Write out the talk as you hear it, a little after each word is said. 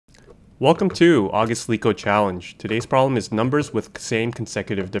Welcome to August Leetcode Challenge. Today's problem is numbers with same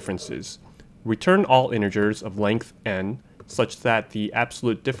consecutive differences. Return all integers of length n such that the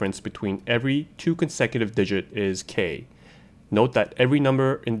absolute difference between every two consecutive digit is k. Note that every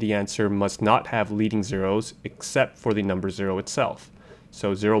number in the answer must not have leading zeros except for the number 0 itself.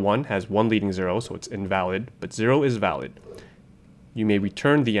 So 0, 1 has one leading 0, so it's invalid, but 0 is valid. You may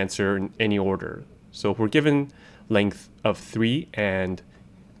return the answer in any order. So if we're given length of 3 and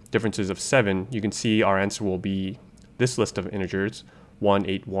differences of 7, you can see our answer will be this list of integers, 1,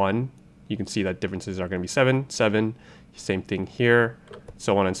 8, 1. You can see that differences are going to be 7, 7, same thing here,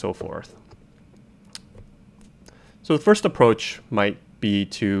 so on and so forth. So the first approach might be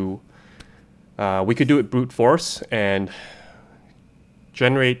to, we could do it brute force and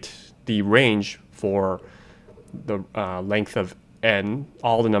generate the range for the length of n,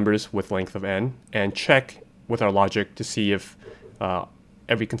 all the numbers with length of n, and check with our logic to see if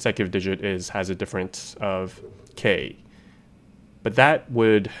every consecutive digit has a difference of k. But that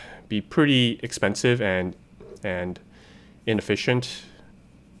would be pretty expensive and inefficient.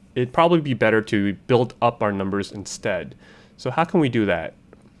 It'd probably be better to build up our numbers instead. So how can we do that?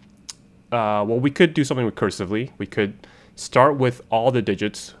 Well, we could do something recursively. We could start with all the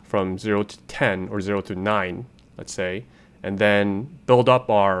digits from 0 to 10 or 0 to 9, let's say, and then build up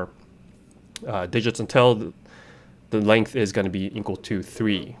our digits until the length is going to be equal to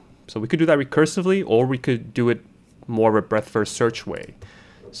 3. So we could do that recursively, or we could do it more of a breadth first search way.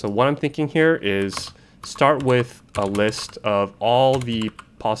 So what I'm thinking here is start with a list of all the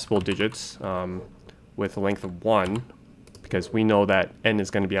possible digits with a length of 1, because we know that n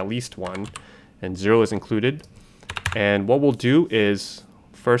is going to be at least 1, and 0 is included. And what we'll do is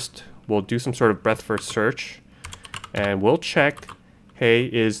first we'll do some sort of breadth first search, and we'll check, hey,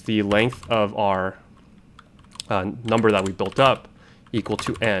 is the length of our number that we built up equal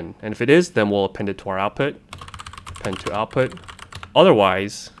to n? And if it is, then we'll append it to our output, append to output.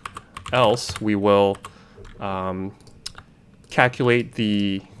 Otherwise, else we will calculate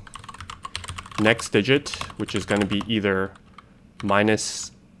the next digit, which is going to be either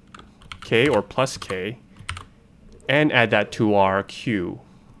minus k or plus k, and add that to our queue.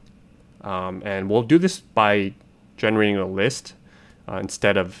 And we'll do this by generating a list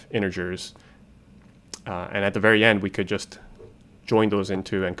instead of integers. And at the very end, we could just join those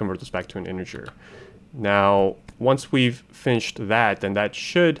into and convert those back to an integer. Now, once we've finished that, then that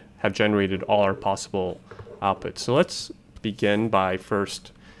should have generated all our possible outputs. So let's begin by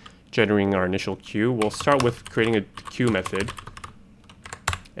first generating our initial queue. We'll start with creating a queue method,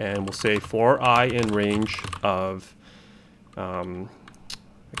 and we'll say for I in range of, I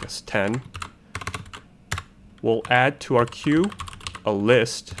guess 10. We'll add to our queue a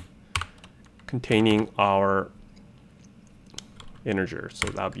list containing our integer, so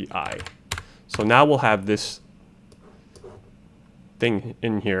that'll be I. So now we'll have this thing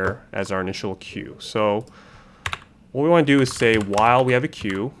in here as our initial queue. So what we want to do is say while we have a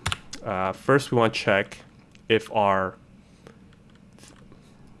queue, first we want to check if our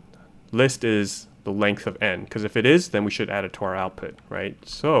list is the length of n, because if it is, then we should add it to our output, right?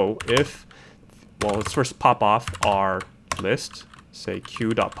 So if, well, let's first pop off our list, say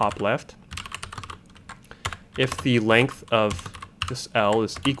queue.popLeft. If the length of this L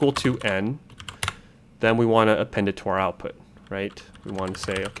is equal to n, then we want to append it to our output, right? We want to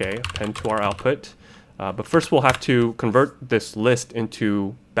say, okay, append to our output. But first we'll have to convert this list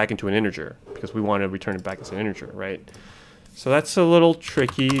back into an integer, because we want to return it back as an integer, right? So that's a little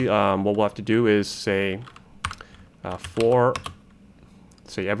tricky. What we'll have to do is say for,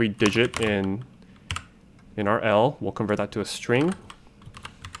 say, every digit in our L, we'll convert that to a string.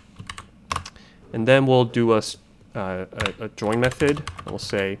 And then we'll do a join method. And we'll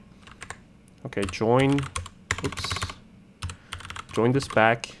say, okay, join this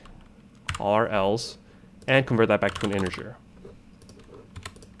back, all our L's, and convert that back to an integer.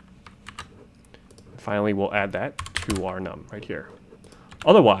 And finally, we'll add that to our num right here.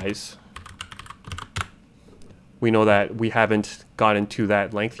 Otherwise, we know that we haven't gotten to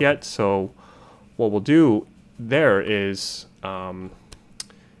that length yet, so what we'll do there is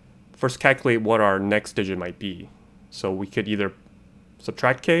first calculate what our next digit might be. So we could either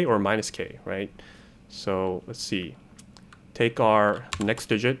subtract k or minus k, right? So let's see. Take our next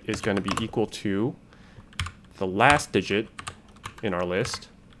digit is going to be equal to the last digit in our list.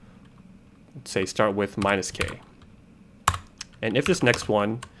 Let's say start with minus k. And if this next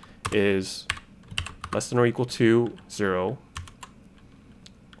one is less than or equal to 0,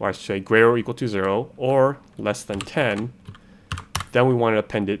 or I should say greater or equal to 0, or less than 10, then we want to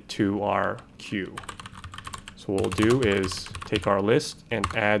append it to our queue. So what we'll do is take our list and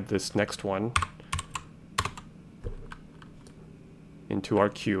add this next one into our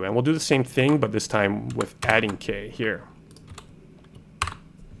queue. And we'll do the same thing, but this time with adding k here.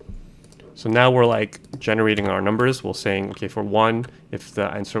 So now we're like generating our numbers. We're saying, okay, for 1, if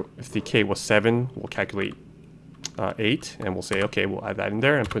the k was 7, we'll calculate 8, and we'll say, okay, we'll add that in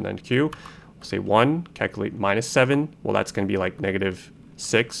there and put that in the queue. We'll say 1, calculate -7. Well, that's going to be like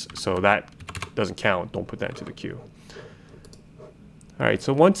 -6, so that doesn't count. Don't put that into the queue. All right,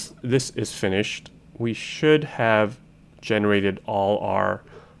 so once this is finished, we should have generated all our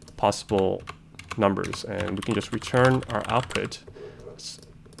possible numbers, and we can just return our output. Let's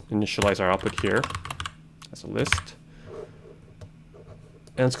initialize our output here as a list.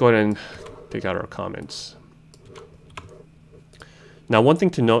 And let's go ahead and take out our comments. Now, one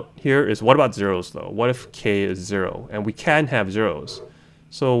thing to note here is, what about zeros though? What if k is 0? And we can have zeros.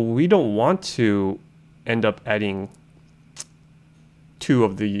 So we don't want to end up adding 2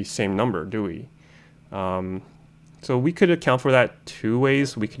 of the same number, do we? So we could account for that 2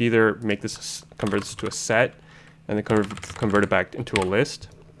 ways. We could either make this, convert this to a set, and then convert it back into a list,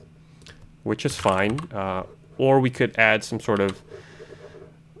 which is fine. Or we could add some sort of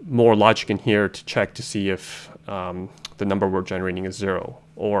more logic in here to check to see if the number we're generating is 0,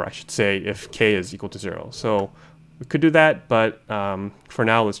 or I should say if k is equal to 0. So we could do that, but for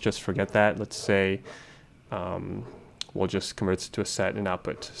now, let's just forget that. Let's say we'll just convert this to a set and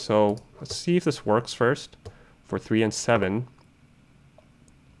output. So let's see if this works first for 3 and 7.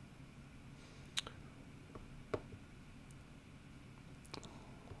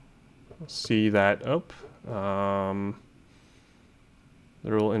 We'll see that,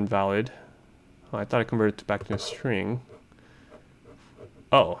 literal invalid. Oh, I thought I converted it back to a string.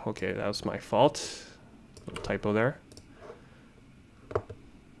 Oh, okay, that was my fault. Little typo there.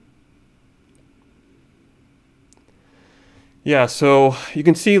 Yeah, so you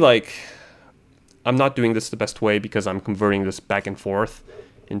can see, like, I'm not doing this the best way because I'm converting this back and forth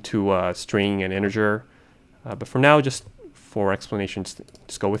into a string and integer. But for now, just for explanations,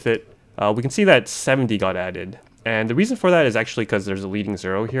 just go with it. We can see that 70 got added. And the reason for that is actually because there's a leading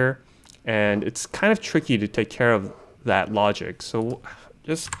 0 here. And it's kind of tricky to take care of that logic. So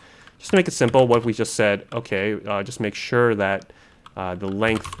just to make it simple, what we just said, okay, just make sure that the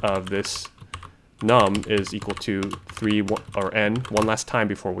length of this num is equal to 3 or n one last time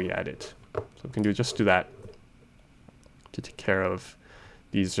before we add it. So we can just do that to take care of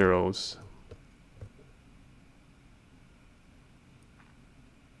these zeros.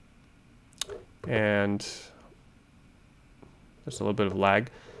 And there's a little bit of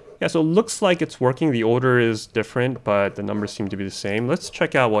lag. Yeah, so it looks like it's working. The order is different, but the numbers seem to be the same. Let's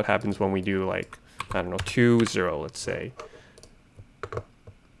check out what happens when we do, like, I don't know, 2, 0, let's say.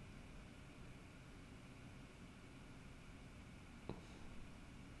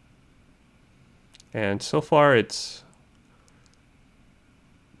 And so far it's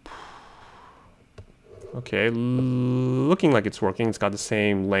okay, looking like it's working. It's got the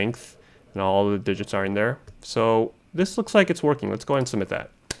same length and all the digits are in there. So this looks like it's working. Let's go ahead and submit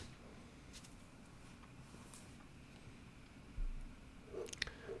that.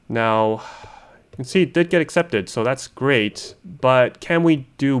 Now, you can see it did get accepted, so that's great, but can we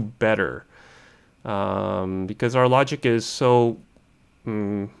do better? Because our logic is so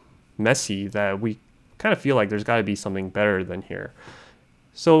messy that we kind of feel like there's got to be something better than here.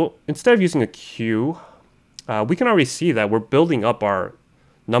 So instead of using a queue, we can already see that we're building up our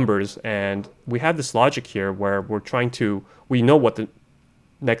numbers, and we have this logic here where we're trying to, we know what the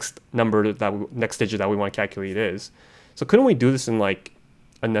next number, next digit that we want to calculate is. So couldn't we do this in like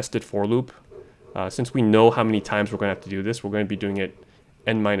a nested for loop? Since we know how many times we're going to have to do this, we're going to be doing it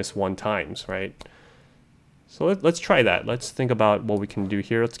n-1 times, right? So let's try that. Let's think about what we can do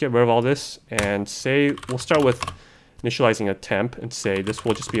here. Let's get rid of all this and say, we'll start with initializing a temp and say this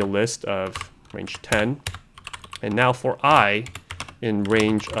will just be a list of range 10. And now for I in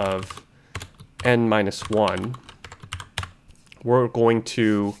range of n-1, we're going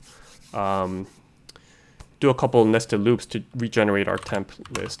to do a couple nested loops to regenerate our temp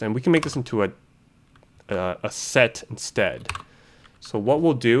list. And we can make this into a set instead. So what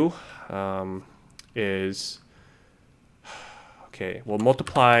we'll do is, okay, we'll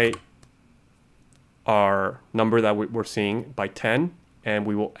multiply our number that we're seeing by 10, and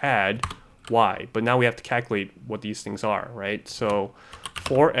we will add y. But now we have to calculate what these things are, right? So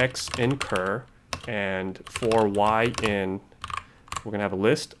for x in cur and for y in, we're going to have a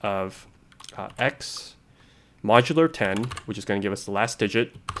list of x modular 10, which is going to give us the last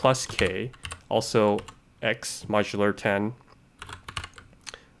digit, plus k, also x modular 10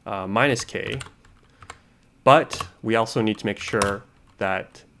 minus k. But we also need to make sure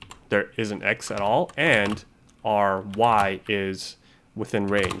that there isn't x at all, and our y is within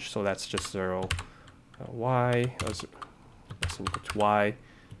range. So that's just 0, y less than equal to y,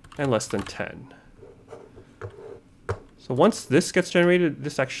 and less than 10. So once this gets generated,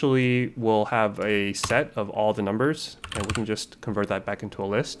 this actually will have a set of all the numbers, and we can just convert that back into a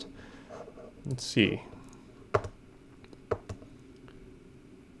list. Let's see.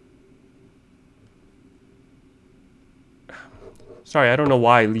 Sorry, I don't know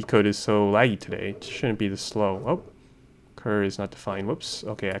why Leetcode is so laggy today. It shouldn't be this slow. Oh, cur is not defined. Whoops.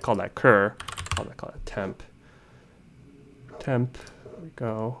 Okay, I call that cur. I call that temp. Temp. There we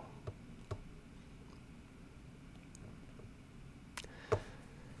go.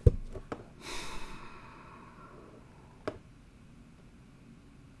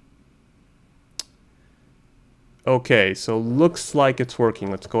 Okay, so looks like it's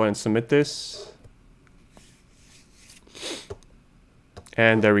working. Let's go ahead and submit this.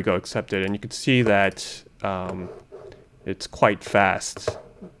 And there we go, accepted. And you can see that it's quite fast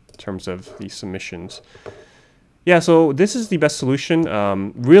in terms of these submissions. Yeah, so this is the best solution.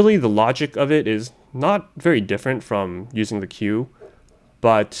 Really, the logic of it is not very different from using the queue,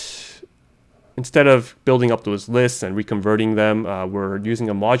 but instead of building up those lists and reconverting them, we're using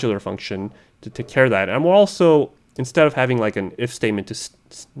a modular function to take care of that. And we're also, instead of having like an if statement to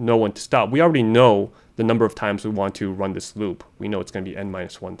know when to stop, we already know the number of times we want to run this loop. We know it's going to be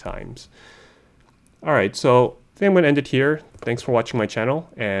n-1 times. All right, so I think I'm going to end it here. Thanks for watching my channel,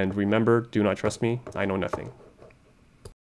 and remember, do not trust me. I know nothing.